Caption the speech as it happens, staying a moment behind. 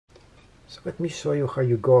So let me show you how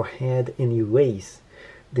you go ahead and erase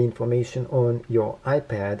the information on your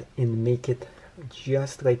iPad and make it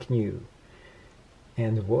just like new.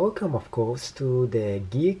 And welcome, of course, to the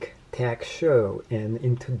Geek Tech Show. And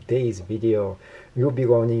in today's video, you'll be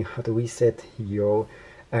learning how to reset your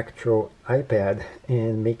actual iPad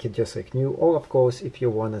and make it just like new. Or, of course, if you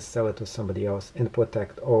want to sell it to somebody else and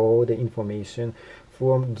protect all the information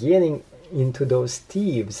from getting into those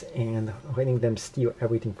thieves and letting them steal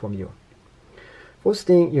everything from you. First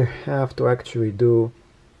thing you have to actually do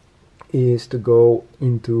is to go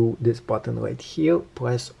into this button right here,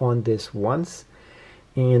 press on this once,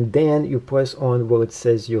 and then you press on where it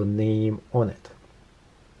says your name on it.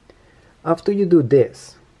 After you do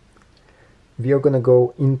this, we are going to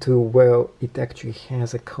go into where it actually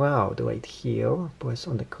has a cloud right here. Press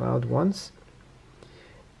on the cloud once,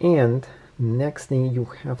 and next thing you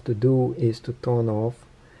have to do is to turn off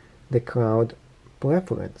the cloud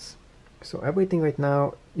preference. So everything right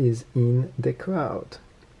now is in the cloud.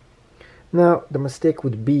 Now the mistake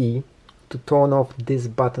would be to turn off this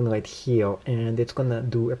button right here, and it's gonna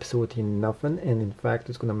do absolutely nothing, and in fact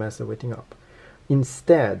it's gonna mess everything up.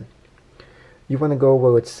 Instead, you want to go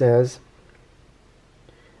where it says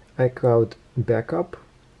iCloud backup,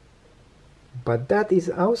 but that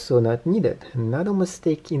is also not needed. Another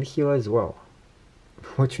mistake in here as well.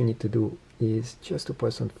 What you need to do is just to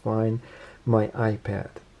press on find my iPad,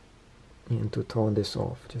 and to turn this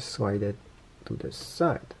off, just slide it to the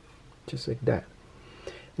side, just like that.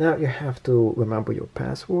 Now you have to remember your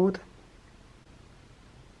password.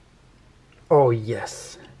 Oh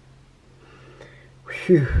yes.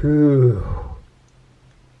 Whew.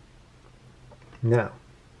 Now,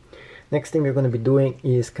 next thing we're going to be doing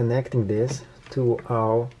is connecting this to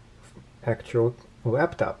our actual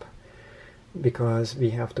laptop, because we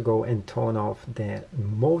have to go and turn off the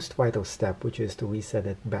most vital step, which is to reset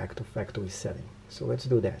it back to factory setting. So let's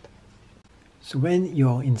do that. So when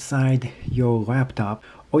you're inside your laptop,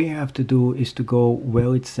 all you have to do is to go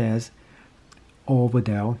where it says over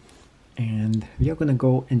there, and we are going to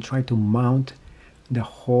go and try to mount the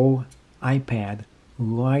whole iPad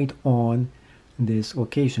right on this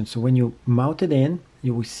location. So when you mount it in,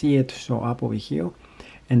 you will see it show up over here,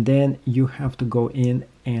 and then you have to go in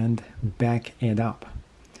and back it up.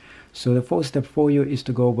 So the first step for you is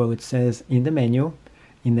to go where it says in the menu,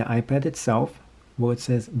 in the iPad itself, where it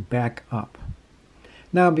says back up.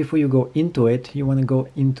 Now before you go into it, you want to go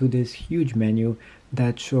into this huge menu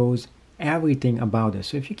that shows everything about it.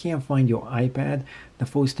 So if you can't find your iPad, the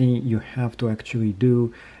first thing you have to actually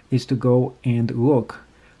do is to go and look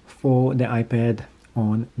for the iPad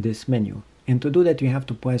on this menu. And to do that, you have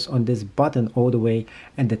to press on this button all the way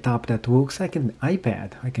at the top that looks like an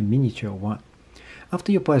iPad, like a miniature one.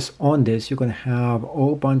 After you press on this, you're going to have a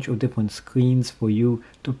whole bunch of different screens for you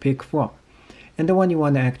to pick from. And the one you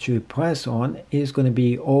want to actually press on is going to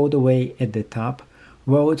be all the way at the top,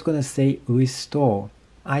 where it's going to say Restore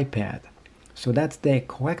iPad. So that's the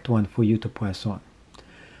correct one for you to press on.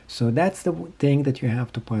 So that's the thing that you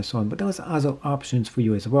have to press on, but there's other options for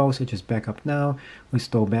you as well, such as backup now,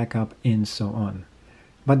 restore backup, and so on.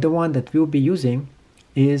 But the one that we'll be using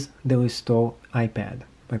is the restore iPad.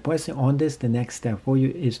 By pressing on this, the next step for you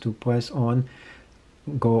is to press on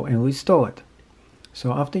go and restore it.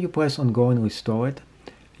 So after you press on go and restore it,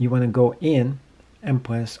 you want to go in and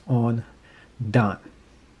press on done.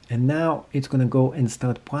 And now it's going to go and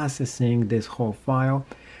start processing this whole file,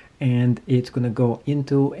 and it's going to go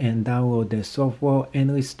into and download the software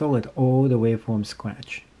and restore it all the way from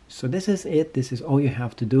scratch. So this is it. This is all you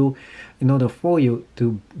have to do in order for you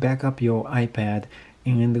to back up your iPad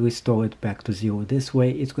and restore it back to zero. This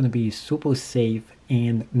way it's going to be super safe,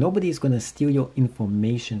 and nobody is going to steal your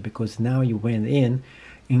information, because now you went in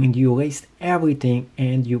and you erased everything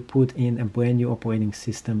and you put in a brand new operating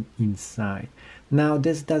system inside. Now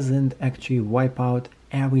this doesn't actually wipe out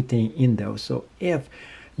everything in there. So if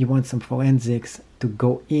you want some forensics to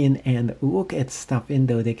go in and look at stuff in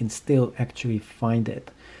there, they can still actually find it.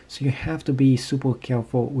 So you have to be super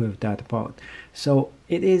careful with that part. So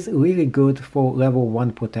it is really good for level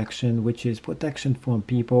 1 protection, which is protection from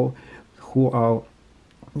people who are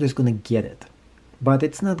just gonna get it. But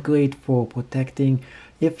it's not great for protecting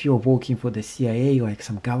if you're working for the CIA, like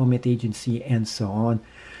some government agency and so on.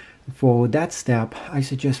 For that step, I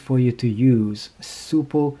suggest for you to use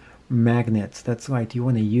super magnets. That's right, you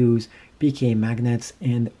want to use PK magnets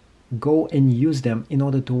and go and use them in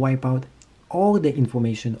order to wipe out all the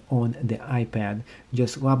information on the iPad.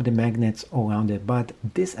 Just rub the magnets around it, but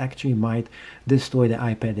this actually might destroy the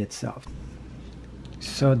iPad itself.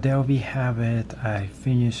 So there we have it. I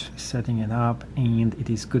finished setting it up and it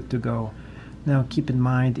is good to go. Now keep in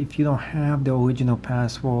mind, if you don't have the original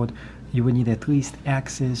password, you will need at least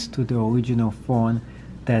access to the original phone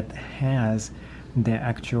that has the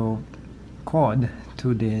actual code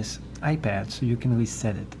to this iPad so you can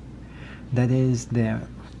reset it. That is the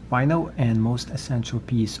final and most essential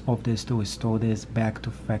piece of this to restore this back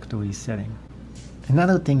to factory setting.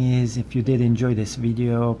 Another thing is, if you did enjoy this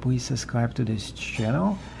video, please subscribe to this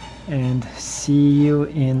channel and see you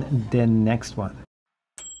in the next one.